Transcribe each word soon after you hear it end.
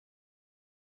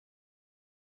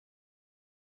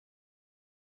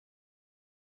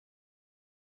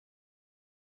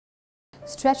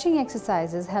Stretching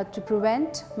exercises help to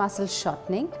prevent muscle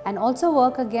shortening and also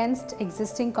work against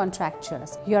existing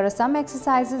contractures. Here are some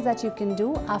exercises that you can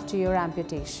do after your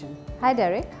amputation. Hi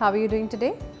Derek, how are you doing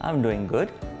today? I'm doing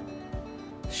good.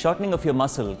 Shortening of your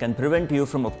muscle can prevent you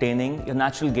from obtaining your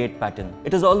natural gait pattern.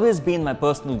 It has always been my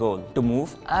personal goal to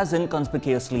move as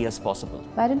inconspicuously as possible.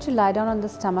 Why don't you lie down on the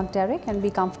stomach, Derek, and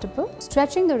be comfortable?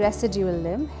 Stretching the residual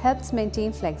limb helps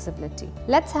maintain flexibility.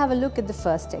 Let's have a look at the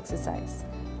first exercise.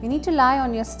 You need to lie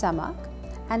on your stomach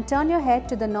and turn your head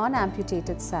to the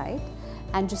non-amputated side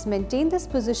and just maintain this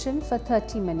position for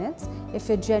 30 minutes if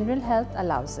your general health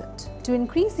allows it. To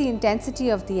increase the intensity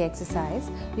of the exercise,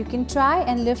 you can try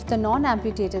and lift the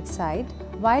non-amputated side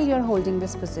while you're holding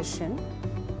this position.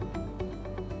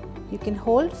 You can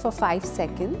hold for 5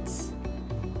 seconds.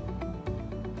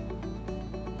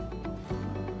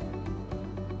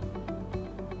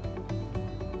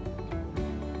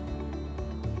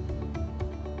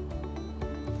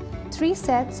 Three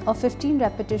sets of 15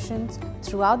 repetitions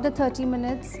throughout the 30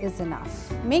 minutes is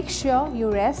enough. Make sure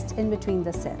you rest in between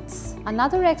the sets.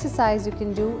 Another exercise you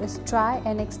can do is try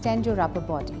and extend your upper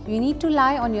body. You need to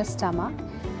lie on your stomach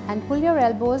and pull your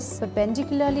elbows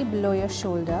perpendicularly below your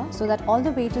shoulder so that all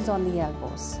the weight is on the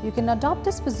elbows. You can adopt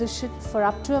this position for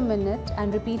up to a minute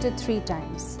and repeat it 3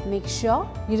 times. Make sure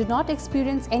you do not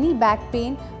experience any back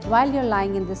pain while you're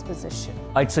lying in this position.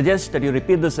 I'd suggest that you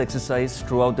repeat this exercise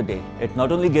throughout the day. It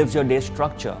not only gives your day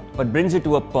structure, but brings you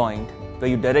to a point where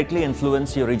you directly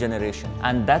influence your regeneration,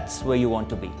 and that's where you want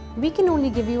to be. We can only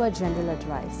give you a general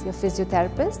advice. Your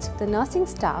physiotherapist, the nursing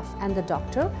staff and the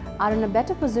doctor are in a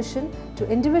better position to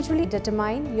individually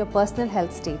determine your personal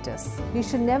health status. You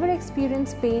should never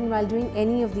experience pain while doing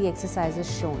any of the exercises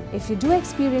shown. If you do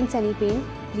experience any pain,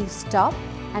 please stop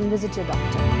and visit your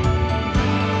doctor.